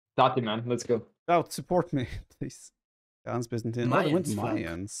Tati, man, let's go. Out, support me, please. Hans Byzantine. Oh, they went Mayans, fuck.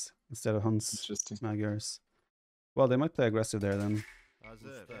 Mayans instead of Hans Interesting. Magyars. Well, they might play aggressive there then.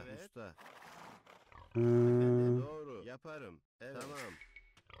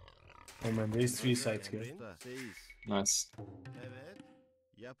 Oh man, there's 3 sides here. Nice.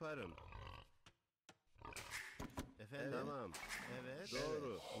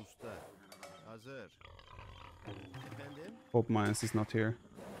 Hope Mayans is not here.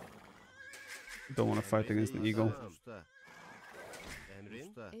 Don't want to fight against an eagle.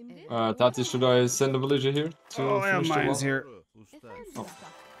 Tati, should I send a villager here to Oh, yeah, finish the Mayans wall? here. Oh.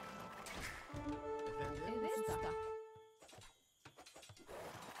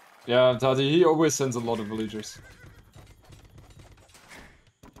 Yeah, Tati, he always sends a lot of villagers.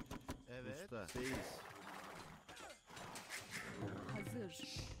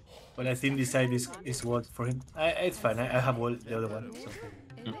 Well, I think this side is what for him. It's fine. I have all the other one. So.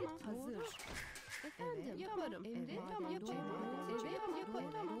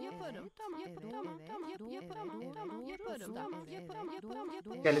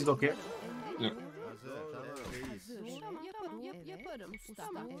 Okay, let's go here. Yeah.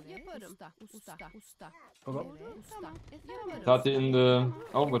 Go. Tati in the...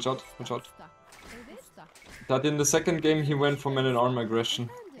 Oh, watch out, watch out. Tati in the second game he went for man-at-arm aggression.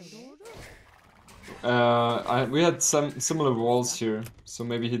 We had some similar walls here, so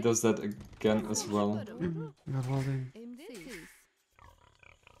maybe he does that again as well. Not holding.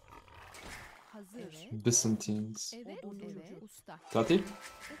 Byzantines. Tati?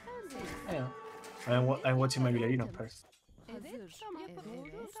 Yeah. I'm watching my Villarino first.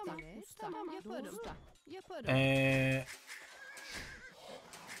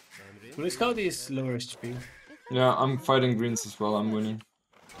 Blue Scout is lower HP. Yeah, I'm fighting greens as well, I'm winning.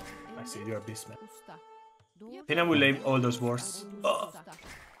 I see, you're a beast, man. Then I will lay all those wars. Oh.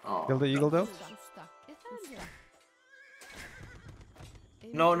 Oh. Kill the eagle though?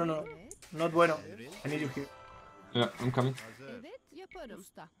 No. Not bueno. I need you here. Yeah, I'm coming.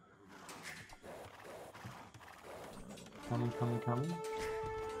 Coming.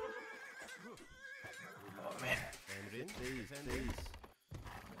 Oh man.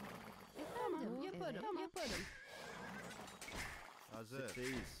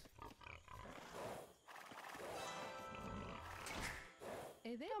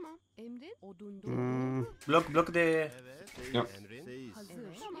 Block the... Yep.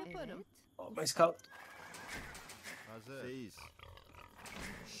 Oh, my scout.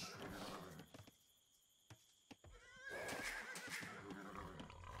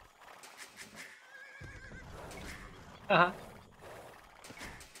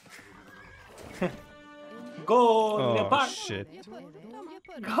 Go, Oh Leopard! shit.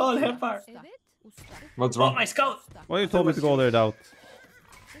 Go, Leopard! What's Oh, wrong? my scout! Why you told me to go there, Doubt?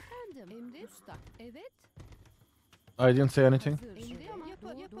 I didn't say anything.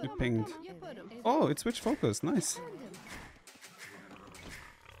 You pinged. Oh, it switched focus. Nice.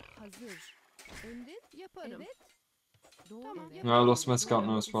 No, I lost my scout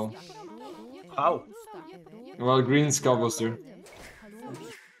now as well. How? Well, green scout was there.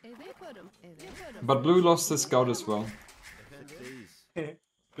 But blue lost his scout as well.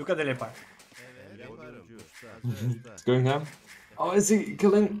 Look at the leopard. It's going ham. Oh, is he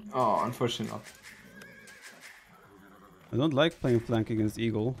killing? Oh, unfortunately not. I don't like playing flank against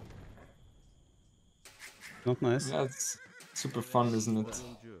eagle. Not nice. Yeah, it's super fun, isn't it?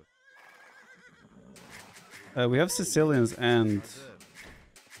 We have Sicilians and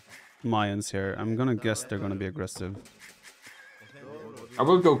Mayans here. I'm gonna guess they're gonna be aggressive. I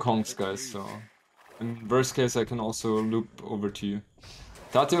will go Kongs, guys, so... In worst case, I can also loop over to you.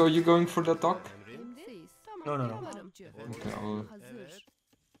 Tati, are you going for that dock? No. Okay, I'll...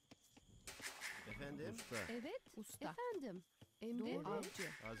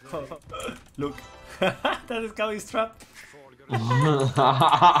 Look. That scout is trapped.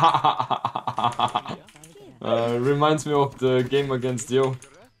 Reminds me of the game against Yo.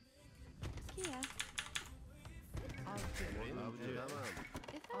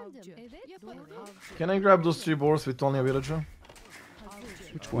 Can I grab those 3 boars with only a villager?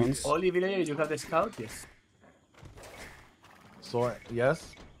 Which ones? Only villager, you have the scout? Yes. So,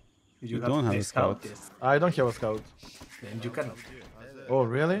 yes. You don't have the a scout. Yes. I don't have a scout. Then you cannot. Oh,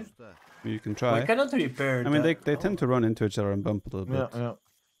 really? You can We try. cannot repair. I mean, they tend to run into each other and bump a little bit. Yeah.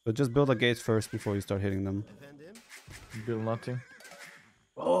 But just build a gate first before you start hitting them. Build nothing.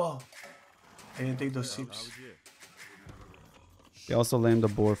 Oh! I didn't take those ships. They also lamed a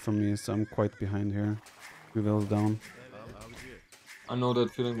boar from me, so I'm quite behind here. Reveals down. I know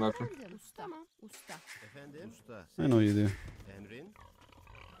that feeling, Viper. I know you do.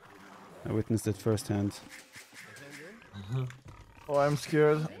 I witnessed it firsthand. Oh, I'm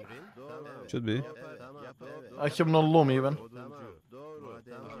scared. Should be. I have no loom even.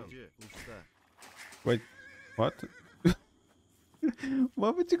 Wait, what? Why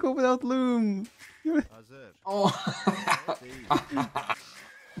would you go without loom? Oh.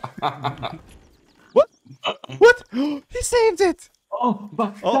 What? What? He saved it! Oh,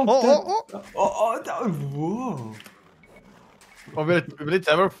 but whoa. Oh, will it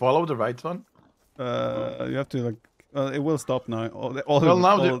ever follow the right one? You have to like. It will stop now. Well,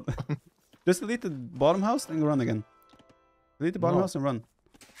 now just delete the bottom house and run again. Delete the bottom No. house and run.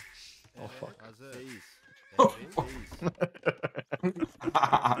 Oh fuck.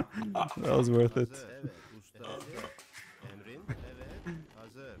 That was worth it.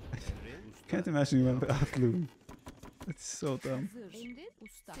 Can't imagine you went without loom. It's so dumb.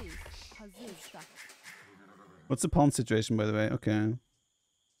 What's the pawn situation, by the way? Okay.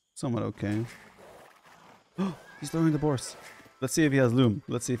 Somewhat okay. He's lowering the boars. Let's see if he has loom.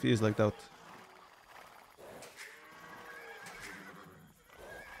 Let's see if he is like that.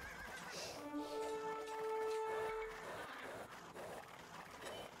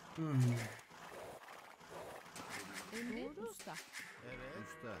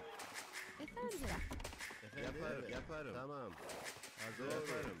 Yaparım. Tamam. Hazır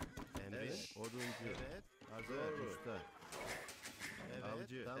yaparım. Emrin. Oduncu. Evet. Hazır usta. Evet.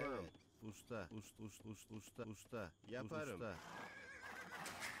 Avcı. Tamam. Evet. Usta. Usta. Yaparım. Usta.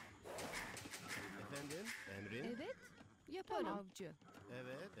 Efendim? Emrin. Evet. Yaparım. Avcı.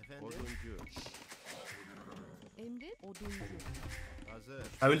 Evet. Efendim? Oduncu. Emrin. Oduncu. Hazır.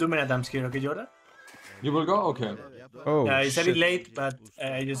 I will do when I'm scared, okay, Jordan? You will go? Okay. Oh, It's a shit. bit late, but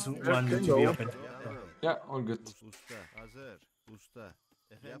I just wanted to be open. Yeah, all good. Usta. Hazır. Usta.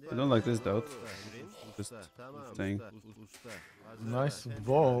 Efendim? I don't like this doubt. Just saying. Nice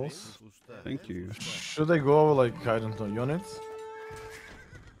balls. Thank you. Should I go like, I don't know, units?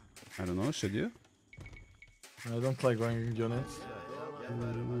 I don't know, should you? I don't like going units.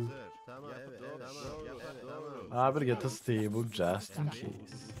 I better get a stable just in case.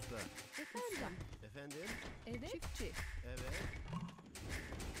 Efendim. Efendim? Evet. Çiftçi.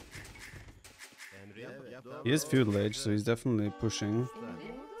 He is feudal age, so he's definitely pushing.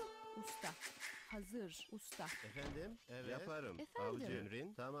 Emrin. Usta. Hazır. Usta. Efendim? Evet. Yaparım. Efendim. Avcı.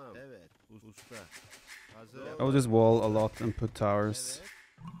 Emrin. Tamam. Evet. Usta. Hazır. I will just wall a lot and put towers.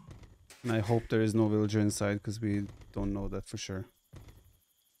 And I hope there is no villager inside, because we don't know that for sure.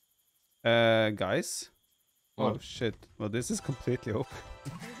 Guys? Oh What? shit. Well, this is completely open.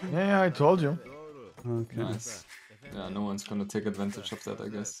 Yeah, I told you. Okay. Nice. Yeah, no one's gonna take advantage of that, I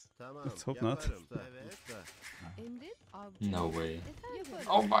guess. Tamam. Let's hope not. Yaparım. Evet. Usta. Emrin. Avcı. No way. Efendim. Yaparım.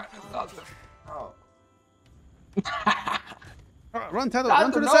 Oh my god. Oh. Run, Tato!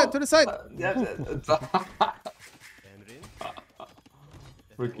 Run to the side! To the side! Emrin.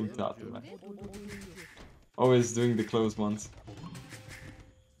 Freaking Tato, man. Emrin. Oduncu. Always doing the close ones.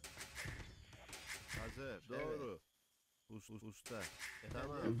 Hazır. Doğru. Usta.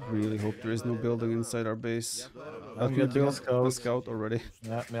 Tamam. I really hope there is no building inside our base. I'm We getting a built scout. a scout already.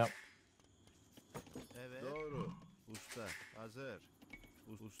 Yeah, yeah. Evet. Doğru. Usta. Hazır.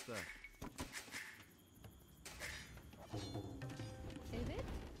 Usta. Evet.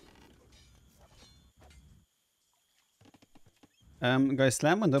 Guys,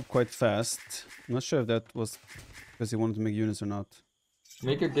 Slam went up quite fast. I'm not sure if that was because he wanted to make units or not.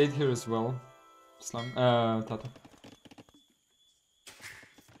 Make a gate here as well. Slam. Tato.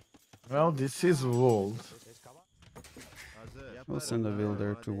 Well, this is walled. Hazır. We'll send a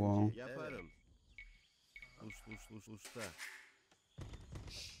builder to wall. Yaparım. Usta.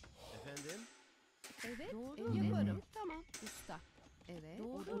 Efendim? Evet. Doğru. Yaparım. Tamam. Usta. Evet.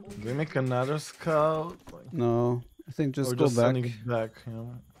 Doğru. Do we make another scout? No, I think just Or go just back. sending it back, you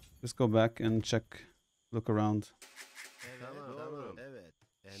know? Just go back and check. Look around. Evet. Tamam. Evet.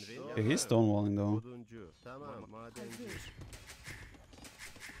 Emrin. Okay, he's stonewalling though. Oduncu. Tamam. Madenci. Hazır.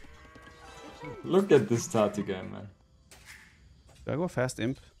 Look at this Tato game, man. Do I go fast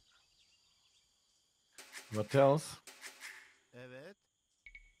imp? What else? Evet.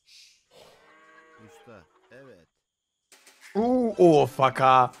 Usta. Evet. Ooh, oh,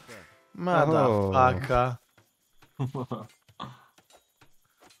 fucker. Motherfucker.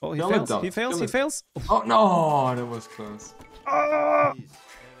 Oh, he Kill it fails. though. He fails. Kill He it. fails. Oh no, that was close. Reis.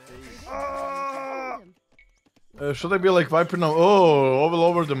 Evet. Should I be like Viper now? Oh, all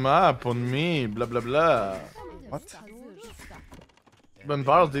over the map on me, blah blah blah. What? Hazır. Usta. When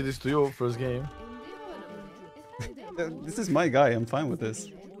Barl did this to you first game. Emrin. Yaparım. Efendim. This is my guy. I'm fine with this.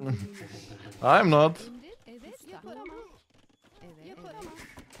 I'm not. Emrin. Evet. Yaparım. Evet. Yaparım.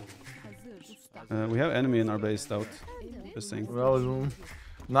 We have enemy in our base out. Just saying. Well,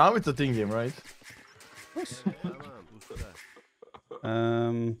 now it's a team game, right?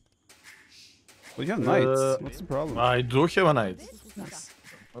 But you have knights. What's the problem? I do have a knight.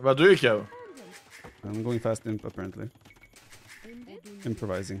 What do you have? I'm going fast imp apparently.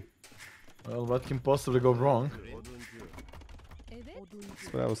 Improvising. Well, what can possibly go wrong?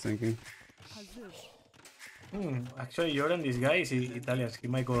 That's what I was thinking. Actually, Jordan, this guy is Italian. He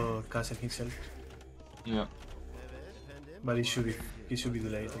might go castle himself, Yeah. but he should be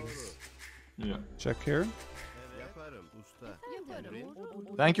delayed. I guess. Yeah. Check here.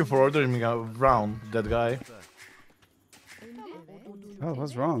 Thank you for ordering me around, that guy. Oh,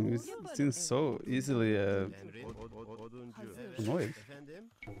 what's wrong? He seems so easily annoyed.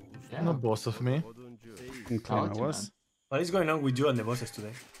 No boss of me. In claim I was. What is going on with you and the bosses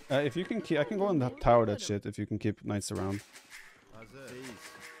today? If you can keep, I can go on the tower that shit if you can keep knights around.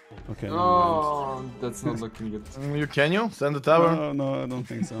 Okay. never mind. Oh, that's not looking good. You can you? Send the tower? No, no, I don't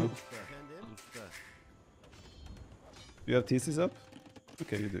think so. You have TCs up?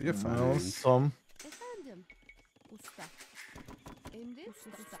 Okay, you do. You're fine. No, some. Efendim. Usta. Emrin.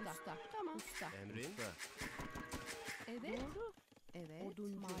 Usta. Tamam. Usta. Evet. Doğru. Evet.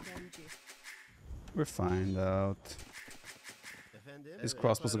 Odun madenci. We'll find out. These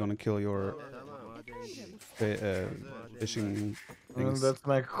crossbows are gonna kill your fishing Well, things. that's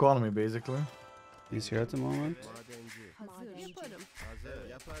my economy, basically. He's here at the moment. Hazır.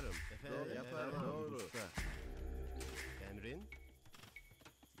 Yaparım. Emrin.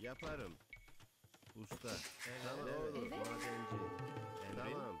 Yaparım. Usta. Evet. Madenci.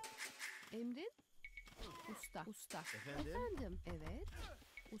 Tamam. Emrin. Usta. Usta. Efendim? Efendim. Evet.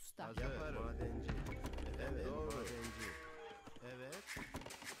 Usta. Yaparım. Madenci. Evet. Madenci. Evet.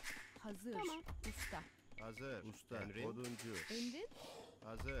 Hazır. Tamam. Usta. Hazır. Usta. Emrin. Oduncu. Emrin.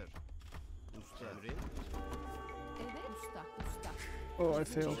 Hazır. Usta. Emrin. Evet. Usta. Usta. Oh, I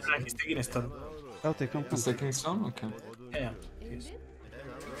failed. He's taking a stun. I'll take him. Is taking some? Okay. Yeah. Emrin.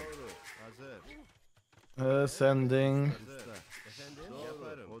 Doğru. Hazır. Sending. Usta. Efendim?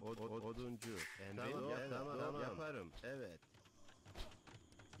 Yaparım. Oduncu. Emrin. Tamam. Yaparım. Evet.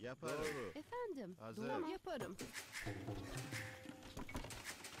 Yaparım. Efendim. Hazır. Tamam. Yaparım.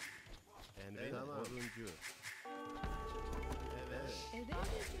 Emrin. Oduncu. Evet. Evet.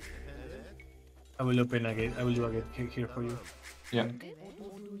 Evet. I will open again. I will do again here for you. Yeah. Evet.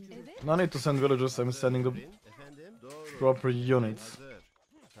 Oduncu. Evet. No need to send villagers, I'm sending the Efendim? Doğru. proper units. Hazır.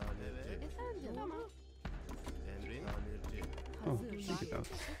 Tamirci. Efendim. Tamam. Emrin. Tamirci. Oh, take it out.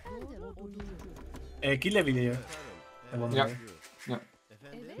 Efendim. Oduncu. Kill the villager. The one Yeah. guy.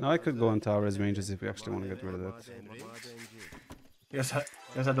 Evet. Now I could go on tower as ranges if we actually want to get rid of that. Madenci.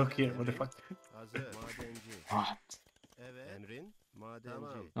 There's a dog here. What the fuck? Hazır. Madenci. What? Evet. Emrin.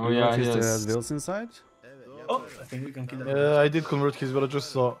 Madenci. Oh yeah, He he still has has. bills inside. Evet. Oh, I think we can kill that. I did convert his villagers,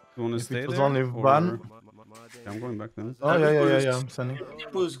 so You want to if stay it was there? only or- one. Yeah, I'm going back then. Oh yeah, I'm sending.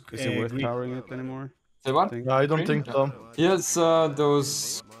 Who's Is it worth green? powering it anymore? Say what? Think? Yeah, I don't Green? think so. He has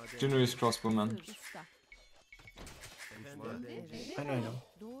those generous crossbowmen. Usta. Madenci. I know.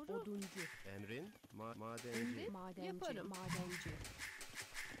 Doğru. Oduncu. Emrin. Madenci. Emrin. Madenci. Yaparım. Madenci.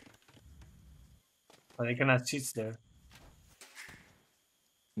 But I cannot cheats there.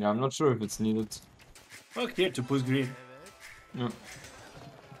 Yeah, I'm not sure if it's needed. Fuck here to push green. Yeah.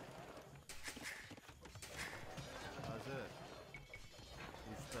 Hazır.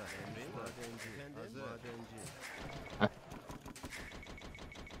 Usta. Emrin. Madenci. Hazır. Madenci.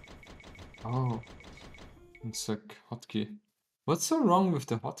 Oh. It's like hotkey. What's so wrong with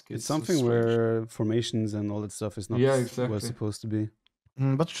the hotkey? It's so something strange. where formations and all that stuff is not Yeah, what exactly. it's supposed to be.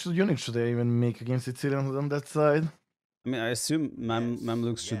 What units should I even make against Sicilians on that side? I mean, I assume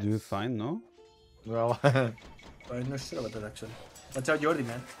Mamluks should do fine, no? Well, I'm not sure about that actually. Watch out, Jordi,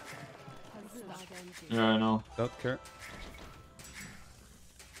 man. Hazır. Madenci. Yeah, I know. Don't care.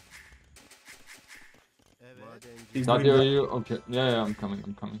 Evet. Madenci. He's Daddy, doing are that. you okay? Yeah, I'm coming.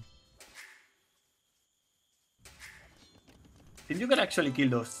 Think you can actually kill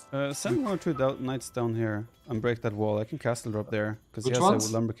those? Send 1 or 2 knights down here and break that wall. I can castle drop there because he Which has ones?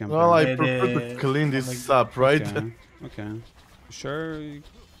 a lumber camp. well, I The- prefer the- to clean oh this my up, right? Okay. Okay. You sure you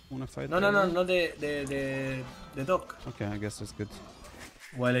want to fight? No, there? not the dog. Okay, I guess that's good.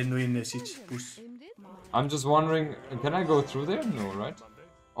 While I'm doing the siege push. Emrin. I'm just wondering, can I go through there? No, right?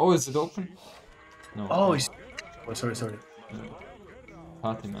 Oh, is it open? No. Oh, it's... Oh, sorry.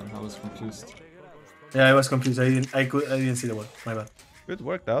 Party man, I was confused. Yeah, I was confused. I didn't see the one. My bad. Good,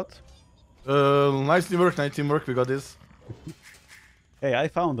 worked out. Nicely work, nice teamwork, we got this. Hey, I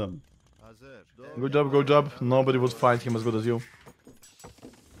found them. Hazır. Doğru. Good job. Nobody would fight him as good as you.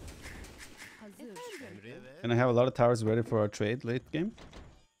 And I have a lot of towers ready for our trade late game.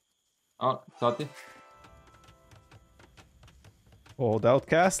 Oh, Tati. Hold out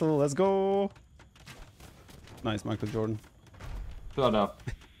castle, let's go! Nice, Michael Jordan. Shut up.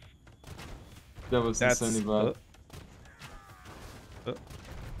 That was insanely bad.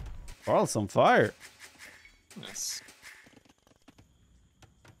 Carl's on fire! Yes.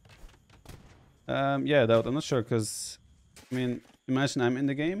 Yeah, Doubt, I'm not sure, because, I mean, imagine I'm in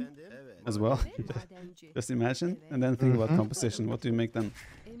the game as well. Just imagine, and then think about composition. What do you make then?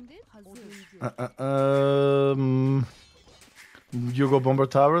 You go bomber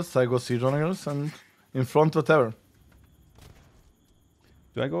towers, I go siege runners, and in front whatever.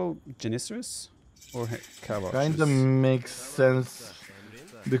 Do I go Genissaries or Cavalry? Kinda makes sense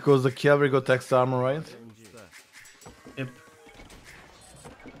because the cavalry got extra armor, right? Yep.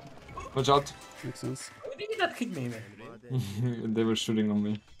 Watch out. Makes sense. Why did you not hit me, man? They were shooting on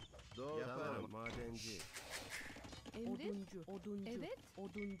me. Yaparım madenci. Evet,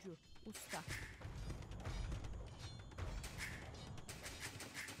 oduncu, usta.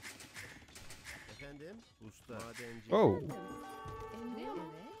 Efendim? Usta. Madenci. Oh, Evet.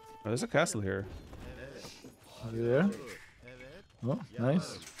 there's a castle here. Are you there? Evet. Oh,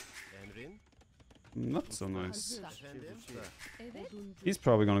 nice. Emrin. Not so nice. Efendim? Usta. Evet, He's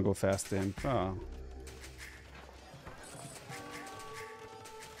probably gonna go fast in. Ah,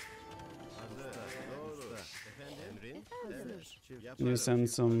 Hazır. Doğru. Efendim? Emrin. Evet. Çift. can you send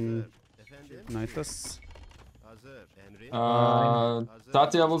some Efendim? Knightas? Hazır. Emrin.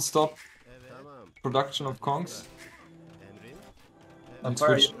 Tati, I will stop Evet. Tamam. production of Kongs Emrin. and How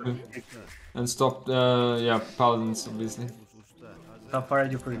far are switch you? and stop, yeah, Paladins, obviously. Usta. Hazır. How far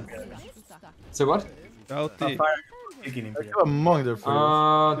are you for him? usta. Say what? How Doughty. far are you taking him? I have a monk there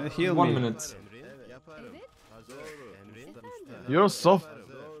for Heal 1 me. minute. Emrin. Yaparım. Hazır. Emrin. Usta. you. You're soft.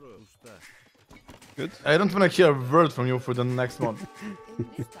 Doğru. Usta. Good. I don't wanna hear a word from you for the next month.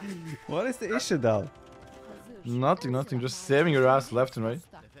 What is the issue, Dal? Nothing, nothing. Just saving your ass left and right.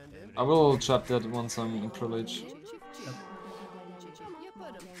 Efendim? I will trap that once I'm in Pro Age. Çiftçi.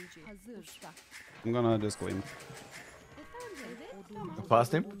 Yaparım. Hazır. Usta. I'm gonna just go in. Efendim? Evet, oduncu.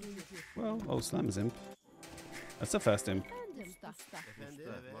 Fast imp? Well, oh, Slam is imp. That's a fast imp. Efendim? Usta. Efendim?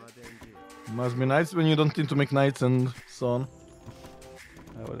 Madenci. Must be nice when you don't need to make knights and so on.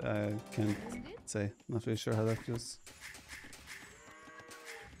 I can't say. Not really sure how that feels.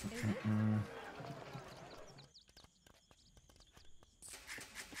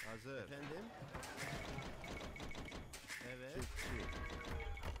 Hazır. Efendim? Evet. Çiftçi.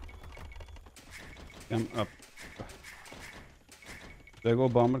 I'm up. Do I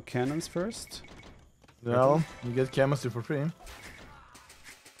go bomber cannons first? Well, you get chemistry for free.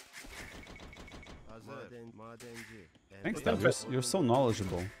 Hazır. Madenci. Thanks, Emrin. Dal. You're so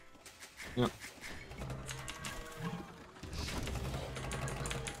knowledgeable. Yeah.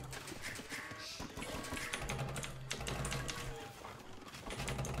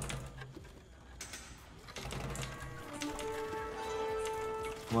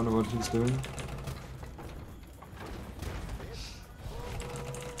 Wonder what he's doing.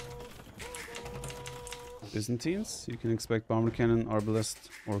 Byzantines? You can expect bomber cannon, arbalest,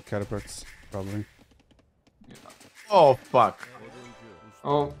 or catapults, probably. Oh, fuck.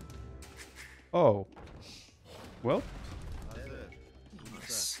 Oh, Oh. Well,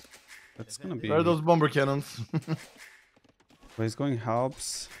 nice. that's gonna be... Where are those bomber cannons? Well, he's going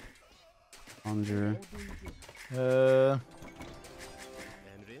Halbs. Conjure. uh, Emrin.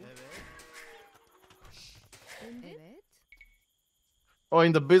 Evet. Evet. oh,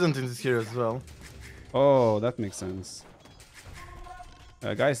 in the Byzantines is here as well. Oh, that makes sense.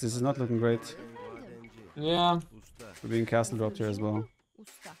 Guys, this is not looking great. Madenci. Yeah, Usta. We're being castle dropped here as well.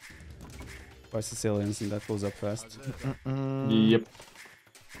 Usta. By Sicilians, and that goes up fast. yep.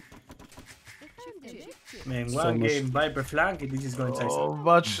 Çiftçi. Man, So one much- game Viper flank, this is going to Oh,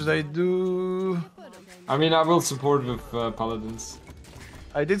 what should I do? I mean, I will support with Paladins.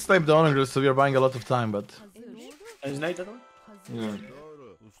 I did snipe the Onagers, so we are buying a lot of time, but... Is night that one? Yeah.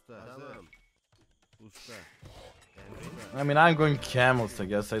 Doğru. Usta. Tamam. Usta. Emrin. I mean, I'm going camels, I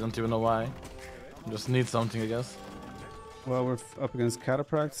guess. I don't even know why. Just need something, I guess. Well, we're up against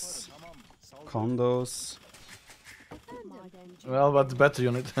cataphracts, condos. Madenci. Well, what's better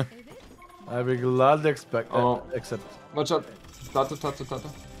unit? I will gladly accept. Watch out. Tata, tata, tata.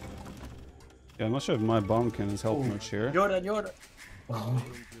 Yeah, I'm not sure if my bomb cannons help much here. Jordan. Hazır. Evet.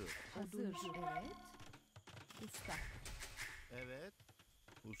 Usta. Evet.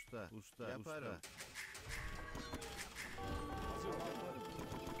 Usta. Usta. Yaparım.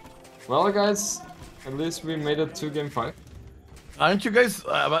 Well, guys, at least we made it to game 5. Aren't you guys?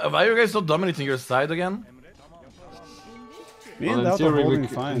 Why are you guys not dominating your side again? Me Well, and in Doubt are theory, holding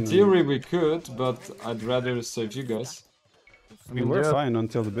fine. in theory we could, but I'd rather save you guys. We were fine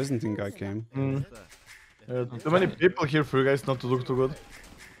until the Byzantine guy came. Too many people here for you guys not to look too good.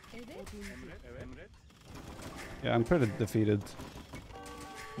 Yeah, I'm pretty defeated.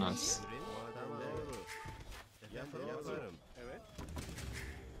 Nice.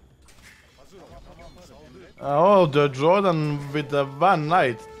 Oh, the Jordan with the one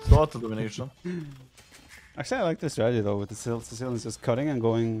knight. Total domination. Actually, I like this strategy though, with the Sicilians just cutting and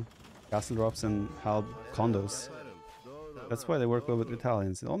going castle drops and halb condos. That's why they work well with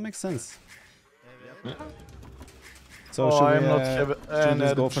Italians. It all makes sense. So Oh, should I we, am not have should we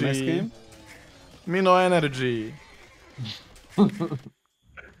just go for next energy. game? Me no energy.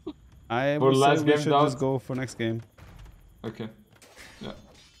 I For would say last we game, should Doubt? just go for next game. Okay. Yeah.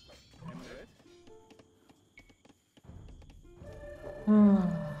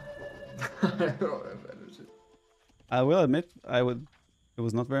 I will admit, it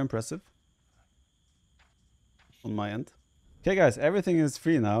was not very impressive on my end. Okay, guys, everything is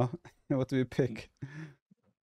free now. What do we pick?